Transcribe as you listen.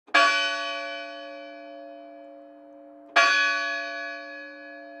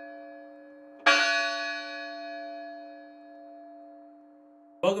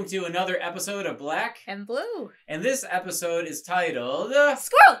Welcome to another episode of Black and Blue. And this episode is titled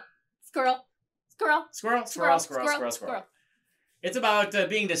Squirrel! Squirrel! Squirrel! Squirrel, squirrel, squirrel, squirrel, squirrel. It's about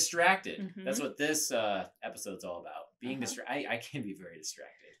being distracted. Mm-hmm. That's what this episode's all about. Being distracted. I can be very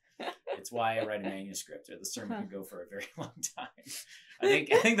distracted. It's why I write a manuscript, or the sermon can go for a very long time. I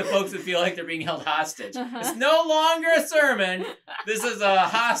think the folks would feel like they're being held hostage. It's no longer a sermon. This is a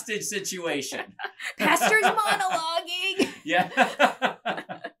hostage situation. Pastor's monologuing. Yeah.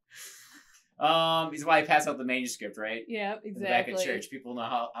 Is why I pass out the manuscript, right? Yeah, exactly. In the back of church, people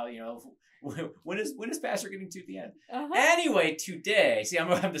know how you know when is Pastor getting to the end. Anyway, today, see,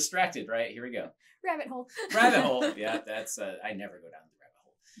 I'm distracted, right? Here we go. Rabbit hole. Rabbit hole. Yeah, that's I never go down the rabbit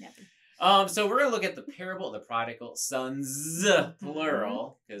hole. Never. So we're gonna look at the parable of the prodigal sons,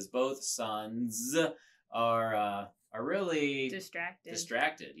 plural, because both sons are really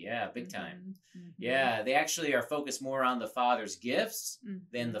distracted. Yeah, big time. Yeah, they actually are focused more on the father's gifts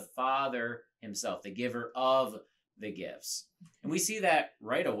than the father himself, the giver of the gifts. And we see that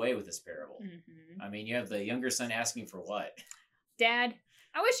right away with this parable. I mean, you have the younger son asking for what? Dad,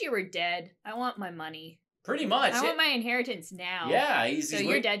 I wish you were dead. I want my money. Pretty much. I want my inheritance now. Yeah.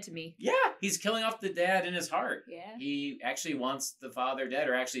 You're dead to me. Yeah. He's killing off the dad in his heart. Yeah. He actually wants the father dead,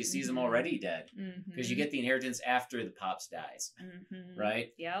 or actually sees him already dead. Because you get the inheritance after the pops dies.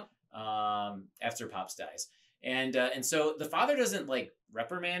 Right? Yep. After pops dies. And so the father doesn't like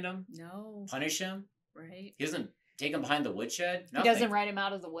reprimand him. No. Punish him. Right. He doesn't take him behind the woodshed. Nothing. He doesn't write him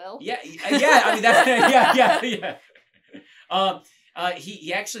out of the will. Yeah. Yeah. I mean, that, yeah.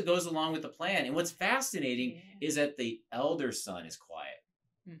 He actually goes along with the plan. And what's fascinating is that the elder son is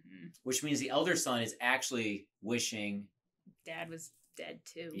quiet, which means the elder son is actually wishing Dad was dead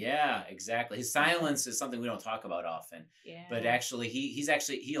too. Yeah, exactly. His silence is something we don't talk about often. Yeah. But actually, he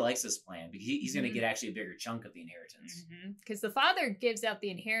likes this plan because he's going to get actually a bigger chunk of the inheritance. Because the father gives out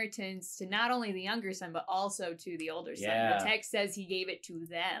the inheritance to not only the younger son, but also to the older son. The text says he gave it to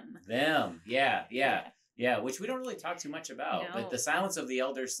them. Yeah, which we don't really talk too much about. No. But the silence of the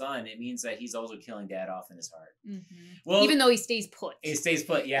elder son, it means that he's also killing dad off in his heart. Well, even though he stays put. He stays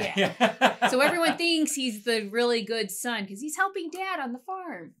put, yeah. So everyone thinks he's the really good son because he's helping dad on the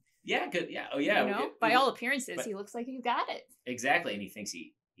farm. Yeah, good. Yeah. Oh, yeah. You know, by all appearances, he looks like he's got it. Exactly, and he thinks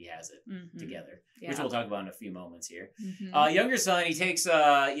he has it together, which we'll talk about in a few moments here. Younger son, he takes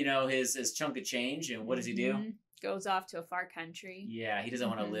his chunk of change, and what does he do? Goes off to a far country. Yeah, he doesn't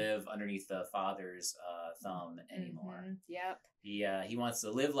want to live underneath the father's thumb anymore. Yep. He wants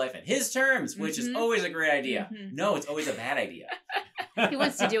to live life on his terms, which is always a great idea. No, it's always a bad idea. He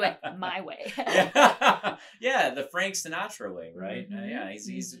wants to do it my way. Yeah, the Frank Sinatra way, right?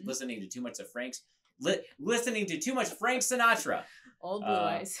 He's listening to too much of listening to too much Frank Sinatra. Old blue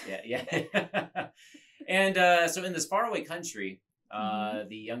eyes. Yeah. And so in this faraway country, the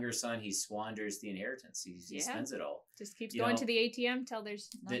younger son, he squanders the inheritance. He spends it all. Just keeps going to the ATM till there's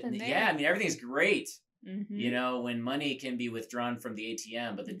nothing there. Yeah, I mean, everything's great. You know, when money can be withdrawn from the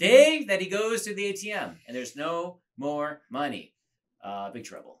ATM. But the day that he goes to the ATM and there's no more money, big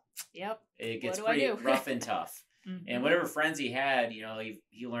trouble. Yep. It gets pretty rough and tough. And whatever friends he had, you know,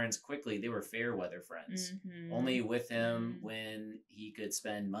 he learns quickly they were fair weather friends. Only with him when he could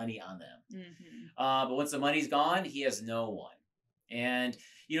spend money on them. But once the money's gone, he has no one. And,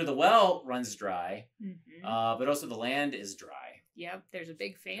 you know, the well runs dry, but also the land is dry. Yep, there's a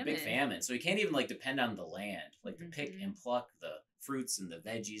big famine. So he can't even, like, depend on the land, like, to pick and pluck the fruits and the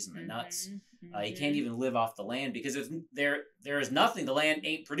veggies and the nuts. He can't even live off the land because there is nothing. The land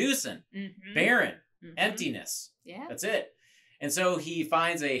ain't producing. Barren. Emptiness. Yeah. That's it. And so he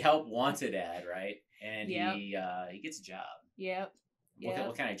finds a help-wanted ad, right? And he gets a job. Yep.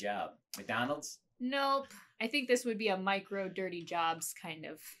 What kind of job? McDonald's? Nope. I think this would be a micro dirty jobs kind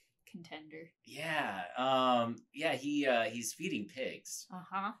of contender. Yeah. He's feeding pigs.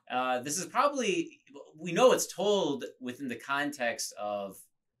 This is probably, we know it's told within the context of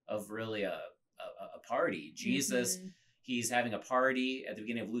really a party. Jesus, he's having a party at the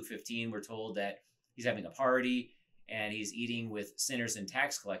beginning of Luke 15. We're told that he's having a party and he's eating with sinners and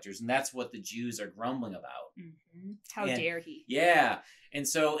tax collectors, and that's what the Jews are grumbling about. How dare he? Yeah. And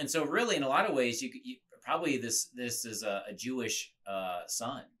so really, in a lot of ways, you probably this is a Jewish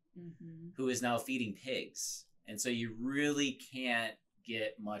son who is now feeding pigs, and so you really can't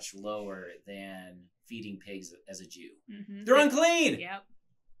get much lower than feeding pigs as a Jew. They're unclean. Yep.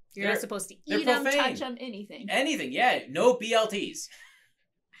 You're not supposed to eat them, touch them, anything. Anything, yeah. No BLTs.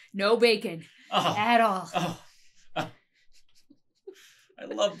 No bacon at all. I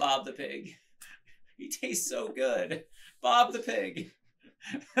love Bob the pig. He tastes so good. Bob the pig.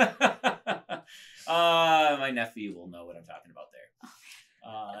 My nephew will know what I'm talking about there.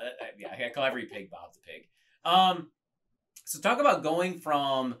 I call every pig Bob the pig. So talk about going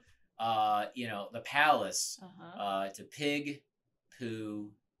from, the palace to pig,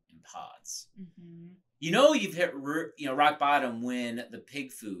 poo, and pods. Mm-hmm. You've hit rock bottom when the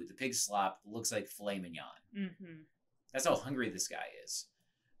pig food, the pig slop, looks like filet mignon. Mm-hmm. That's how hungry this guy is.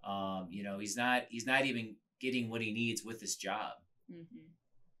 He's not even getting what he needs with this job. Mm-hmm.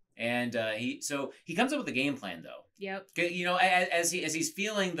 And he comes up with a game plan though. Yep. As he's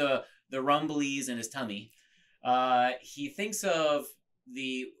feeling the rumblies in his tummy, he thinks of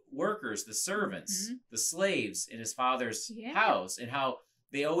the workers, the servants, mm-hmm. the slaves in his father's house, and how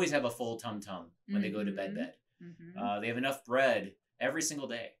they always have a full tum-tum when mm-hmm. they go to bed. Mm-hmm. They have enough bread every single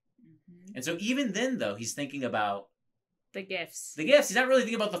day. Mm-hmm. And so even then, though, he's thinking about the gifts. The gifts. He's not really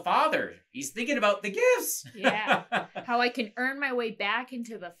thinking about the father. He's thinking about the gifts. Yeah. How I can earn my way back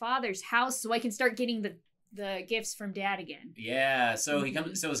into the father's house so I can start getting the gifts from dad again. Yeah. So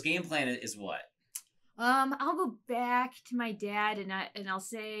mm-hmm. So his game plan is what? I'll go back to my dad and I'll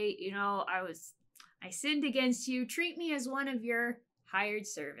say, I sinned against you. Treat me as one of your hired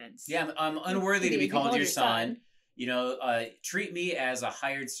servants. Yeah, I'm unworthy to be called your son. Treat me as a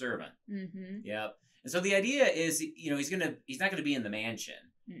hired servant. Mm-hmm. Yep. And so the idea is, he's not gonna be in the mansion,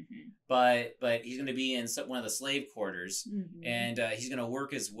 mm-hmm. but he's gonna be in one of the slave quarters, mm-hmm. and he's gonna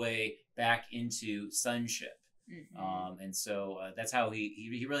work his way back into sonship. Mm-hmm. And so that's how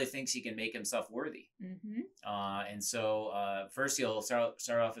he really thinks he can make himself worthy. Mm-hmm. And so first he'll start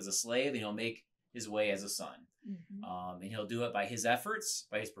off as a slave, and he'll make his way as a son. Mm-hmm. And he'll do it by his efforts,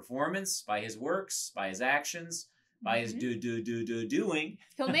 by his performance, by his works, by his actions, by his doing.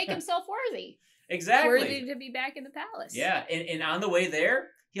 He'll make himself worthy. Exactly. Worthy to be back in the palace. Yeah, and on the way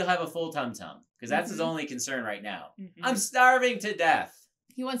there, he'll have a full tum-tum, because that's mm-hmm. his only concern right now. Mm-hmm. I'm starving to death.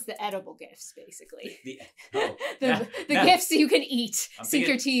 He wants the edible gifts, basically. The gifts you can eat, sink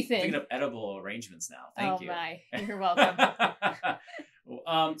your teeth in. I'm thinking of edible arrangements now. Thank you. Oh my, you're welcome.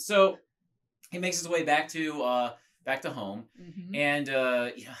 So he makes his way back to home, mm-hmm. and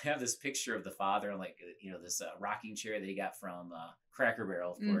I have this picture of the father, like this rocking chair that he got from Cracker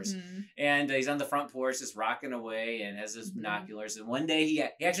Barrel, of course, mm-hmm. and he's on the front porch just rocking away and has his mm-hmm. binoculars. And one day he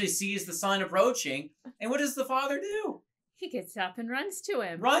actually sees the son approaching, and what does the father do? He gets up and runs to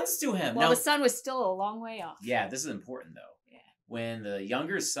him. Well, now, the son was still a long way off. Yeah, this is important though. Yeah. When the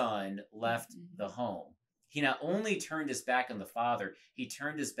younger son left mm-hmm. the home, he not only turned his back on the father, he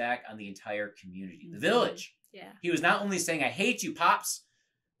turned his back on the entire community, mm-hmm. the village. Yeah. He was not only saying, I hate you, Pops,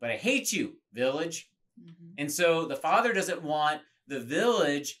 but I hate you, village. Mm-hmm. And so the father doesn't want the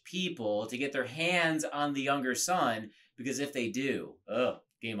village people to get their hands on the younger son, because if they do,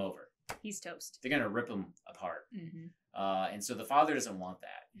 game over. He's toast. They're going to rip him apart. Mm-hmm. And so the father doesn't want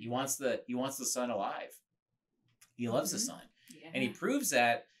that. He wants the son alive. He loves mm-hmm. the son. Yeah. And he proves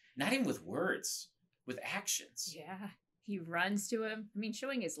that not even with words, with actions. Yeah. He runs to him. I mean,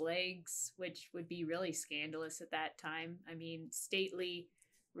 showing his legs, which would be really scandalous at that time. I mean, stately,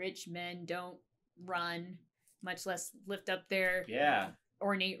 rich men don't run, much less lift up their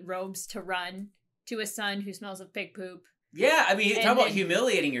ornate robes to run to a son who smells of pig poop. Yeah, I mean, talk about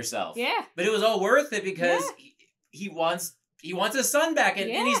humiliating yourself. Yeah. But it was all worth it because he wants his son back, and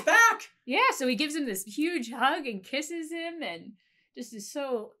he's back. Yeah, so he gives him this huge hug and kisses him, and just is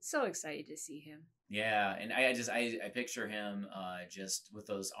so excited to see him. Yeah, and I picture him just with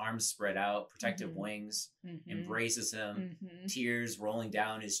those arms spread out, protective mm-hmm. wings, mm-hmm. embraces him, mm-hmm. tears rolling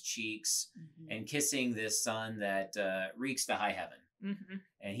down his cheeks, mm-hmm. and kissing this son that reeks to high heaven. Mm-hmm.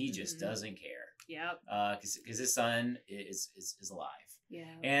 And he just mm-hmm. doesn't care. Yep. Because his son is alive. Yeah.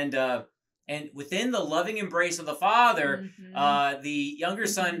 And within the loving embrace of the father, mm-hmm. The younger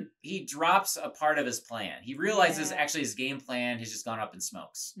mm-hmm. son, he drops a part of his plan. He realizes actually his game plan has just gone up in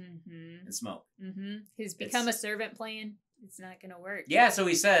smokes. Mm-hmm. And smoke. Mm-hmm. His become a servant plan, it's not going to work. Yeah, so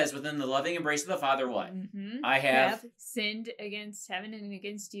he says, within the loving embrace of the father, what? Mm-hmm. I have sinned against heaven and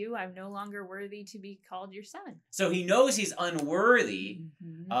against you. I'm no longer worthy to be called your son. So he knows he's unworthy,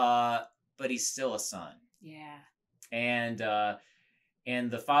 mm-hmm. But he's still a son. Yeah. And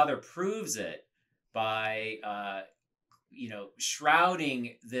the father proves it by,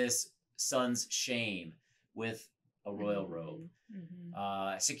 shrouding this son's shame with a royal mm-hmm. robe,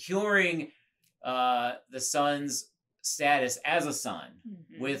 mm-hmm. Securing the son's status as a son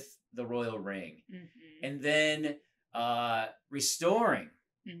mm-hmm. with the royal ring, mm-hmm. and then restoring,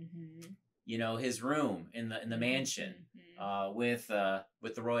 mm-hmm. His room in the mansion mm-hmm. With the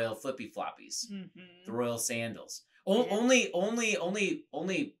royal flippy floppies, mm-hmm. the royal sandals. Only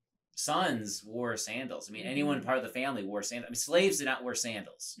sons wore sandals. I mean, mm-hmm. anyone part of the family wore sandals. I mean, slaves did not wear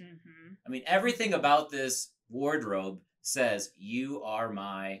sandals. Mm-hmm. I mean, everything about this wardrobe says, "You are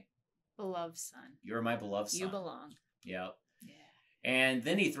my beloved son. You're my beloved son. You belong." Yep. Yeah. And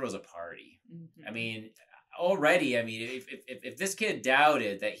then he throws a party. I mean, already, if this kid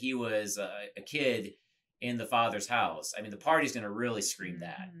doubted that he was a kid in the father's house, I mean, the party's going to really scream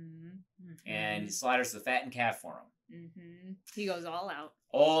that. And he slaughters the fattened calf for him. He goes all out.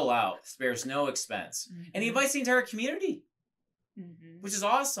 All out. Spares no expense. And he invites the entire community, which is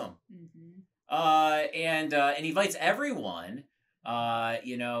awesome. And he invites everyone,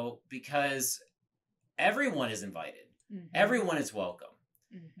 because everyone is invited. Everyone is welcome.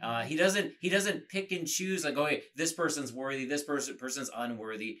 He doesn't pick and choose like, okay, this person's worthy, this person's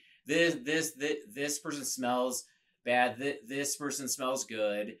unworthy. This person smells bad. This person smells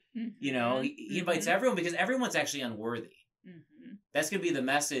good. He invites everyone because everyone's actually unworthy. That's going to be the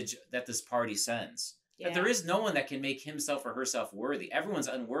message that this party sends. Yeah. That there is no one that can make himself or herself worthy. Everyone's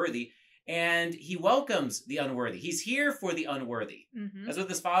unworthy, and he welcomes the unworthy. He's here for the unworthy. That's what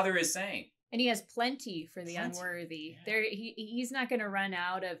this father is saying. And he has plenty for the unworthy. Yeah. He's not going to run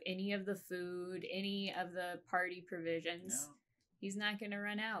out of any of the food, any of the party provisions. No. He's not going to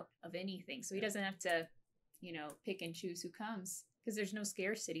run out of anything. So he doesn't have to, pick and choose who comes, because there's no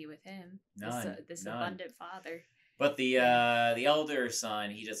scarcity with him. None. This abundant father. But the elder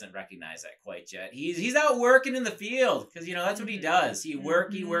son, he doesn't recognize that quite yet. He's out working in the field because that's what he does. He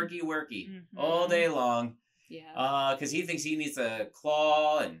worky all day long. Yeah. Because he thinks he needs to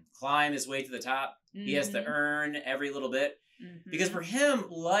claw and climb his way to the top. He has to earn every little bit. Because for him,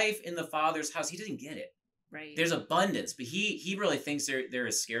 life in the father's house, he doesn't get it. Right. There's abundance, but he really thinks there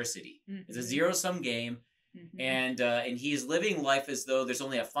is scarcity. It's a zero-sum game, and he's living life as though there's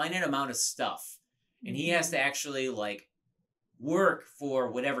only a finite amount of stuff. And he has to actually work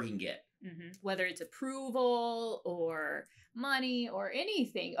for whatever he can get. Whether it's approval or money or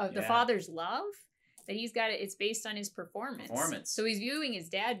anything of the father's love that he's got, it's based on his performance. So he's viewing his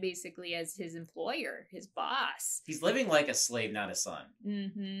dad basically as his employer, his boss. He's living like a slave, not a son.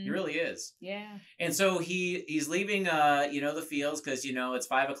 He really is. Yeah. And so he's leaving, the fields because, it's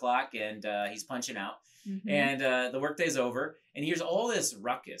 5:00 and he's punching out. And the workday's over. And here's all this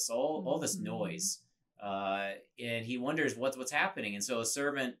ruckus, all this noise. And he wonders what's happening. And so a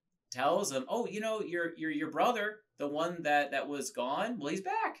servant tells him, "Oh, your brother, the one that was gone, well, he's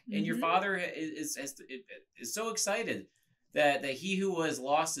back, and your father is so excited that he who was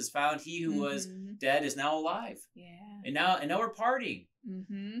lost is found, he who was dead is now alive." Yeah. And now we're partying.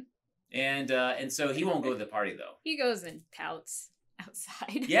 And so he won't go to the party though. He goes and pouts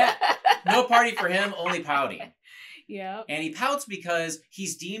outside. Yeah. No party for him, only pouting. Yeah. And he pouts because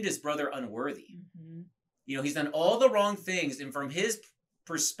he's deemed his brother unworthy. He's done all the wrong things. And from his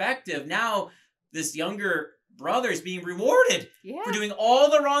perspective, now this younger brother is being rewarded for doing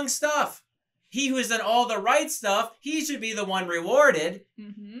all the wrong stuff. He who has done all the right stuff, he should be the one rewarded.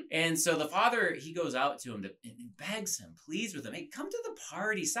 And so the father, he goes out to him and begs him, pleads with him, "Hey, come to the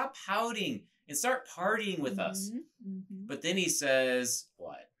party. Stop pouting and start partying with us." But then he says,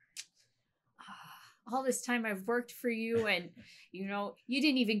 what? "All this time I've worked for you, and you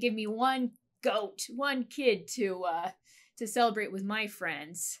didn't even give me one kid to celebrate with my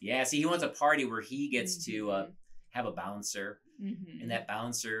friends." Yeah, see, he wants a party where he gets to have a bouncer, and that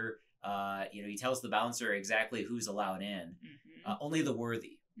bouncer, he tells the bouncer exactly who's allowed in, only the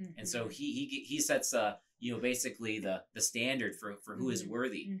worthy, and so he sets basically the standard for who is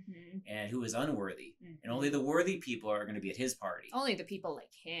worthy and who is unworthy, and only the worthy people are going to be at his party. Only the people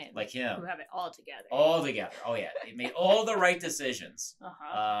like him who have it all together. Oh yeah, they made all the right decisions.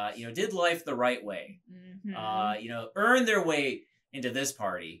 Did life the right way. Earned their way into this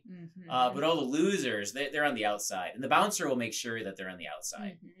party. But all the losers, they're on the outside, and the bouncer will make sure that they're on the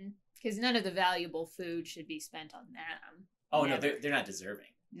outside. Because none of the valuable food should be spent on them. Oh, never. No, they're not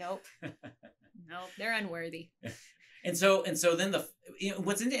deserving. Nope. Nope, they're unworthy. And so then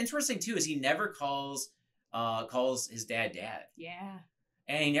what's interesting too is he never calls his dad. Yeah.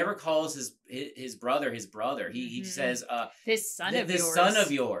 And he never calls his brother. He says this son of yours. This son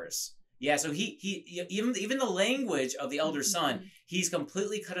of yours. Yeah, so he even the language of the elder son, he's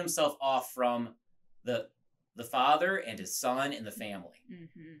completely cut himself off from the father and his son and the family.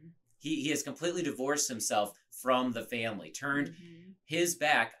 He has completely divorced himself from the family, turned his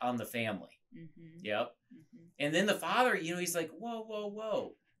back on the family. Yep. And then the father, he's like,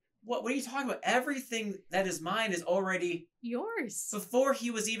 whoa. What are you talking about? Everything that is mine is already yours. Before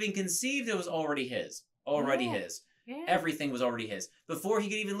he was even conceived, it was already his. His. Yeah. Everything was already his. Before he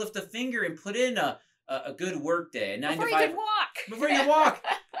could even lift a finger and put in a good work day, 9 to 5. Before he could walk. Before he could walk.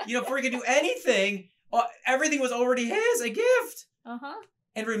 Before he could do anything, everything was already his, a gift.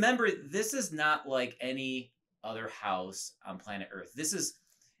 And remember, this is not like any other house on planet Earth.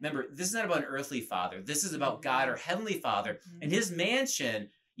 Remember, this is not about an earthly father. This is about God, our heavenly Father. Mm-hmm. And his mansion,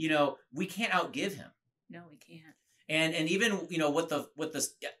 we can't outgive him. No, we can't. And even, what the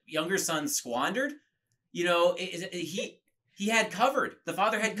younger son squandered, he had covered. The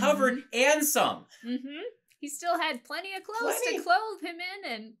father had covered and some. Mm-hmm. He still had plenty of clothes to clothe him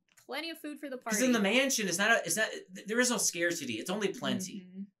in and plenty of food for the party. Because in the mansion, there is no scarcity. It's only plenty.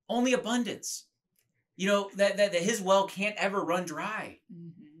 Mm-hmm. Only abundance. That his well can't ever run dry. Mm-hmm.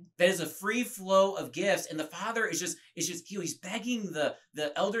 That is a free flow of gifts. And the father is just he's begging the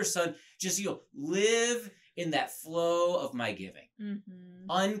elder son, just, live in that flow of my giving. Mm-hmm.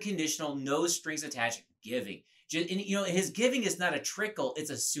 Unconditional, no strings attached giving. And his giving is not a trickle, it's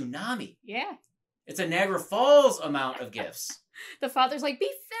a tsunami. Yeah. It's a Niagara Falls amount of gifts. The father's like, be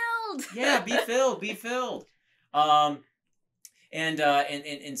filled. Yeah, be filled.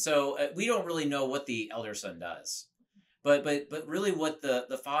 And so we don't really know what the elder son does. But really what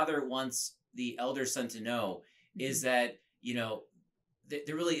the father wants the elder son to know is that,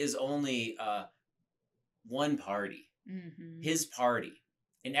 there really is only one party, his party,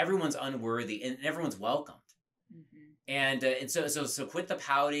 and everyone's unworthy and everyone's welcomed. And so quit the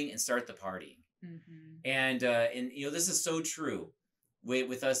pouting and start the partying. And this is so true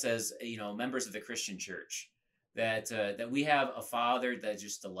with us as members of the Christian church, that we have a father that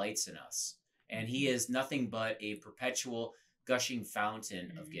just delights in us, and he is nothing but a perpetual gushing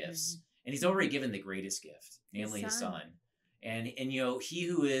fountain of gifts, and he's already given the greatest gift, namely his son. And he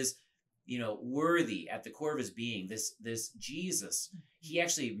who is worthy at the core of his being, this Jesus, he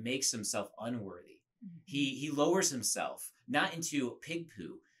actually makes himself unworthy. He lowers himself not into pig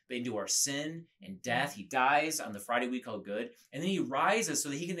poo, but into our sin and death. He dies on the Friday we call good, and then he rises so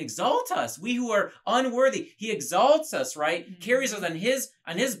that he can exalt us. We who are unworthy, he exalts us, right? Carries us on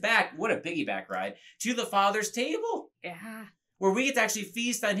his back. What a piggyback ride to the Father's table. Yeah, where we get to actually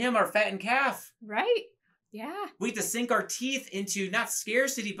feast on him, our fattened calf. Right. Yeah. We get to sink our teeth into not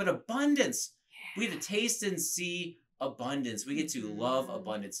scarcity, but abundance. Yeah. We get to taste and see abundance. We get to love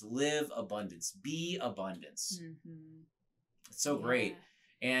abundance, live abundance, be abundance. It's so great.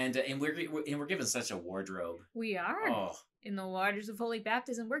 And we're given such a wardrobe. We are. Oh. In the waters of holy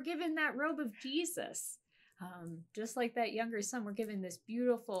baptism, we're given that robe of Jesus. Just like that younger son, we're given this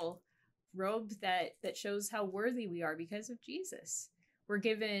beautiful robe that shows how worthy we are because of Jesus. We're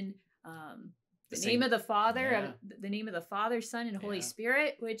given the name of the Father, the name of the Father, Son, and Holy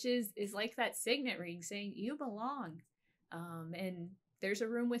Spirit, which is like that signet ring saying you belong. And there's a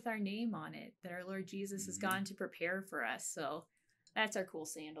room with our name on it that our Lord Jesus has gone to prepare for us. So that's our cool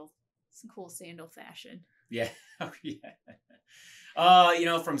sandal. It's a cool sandal fashion. Yeah. Oh,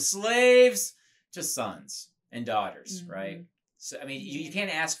 yeah. From slaves to sons and daughters, right? So, I mean, you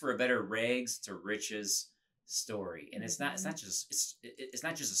can't ask for a better rags to riches story. And it's not just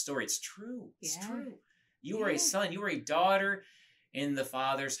a story. It's true. It's true. You are a son, you are a daughter in the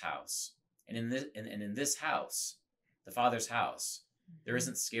Father's house. And in this house, the Father's house, there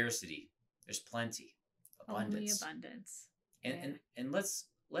isn't scarcity. There's plenty. Abundance. Only abundance. And let's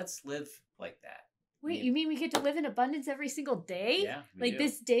live like that. Wait, you mean we get to live in abundance every single day? Yeah. Like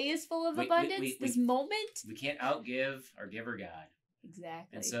this day is full of abundance? This moment? We can't outgive our giver God.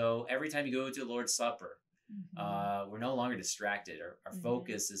 Exactly. And so every time you go to the Lord's Supper, we're no longer distracted. Our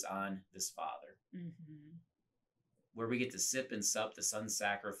focus is on this Father. Where we get to sip and sup the Son's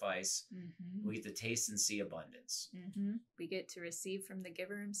sacrifice. We get to taste and see abundance. We get to receive from the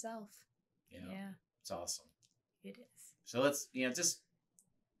giver himself. Yeah. It's awesome. It is. So let's, just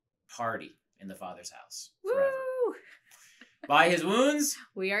party in the Father's house forever. Woo! By his wounds,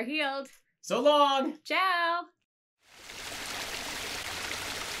 we are healed. So long. Ciao.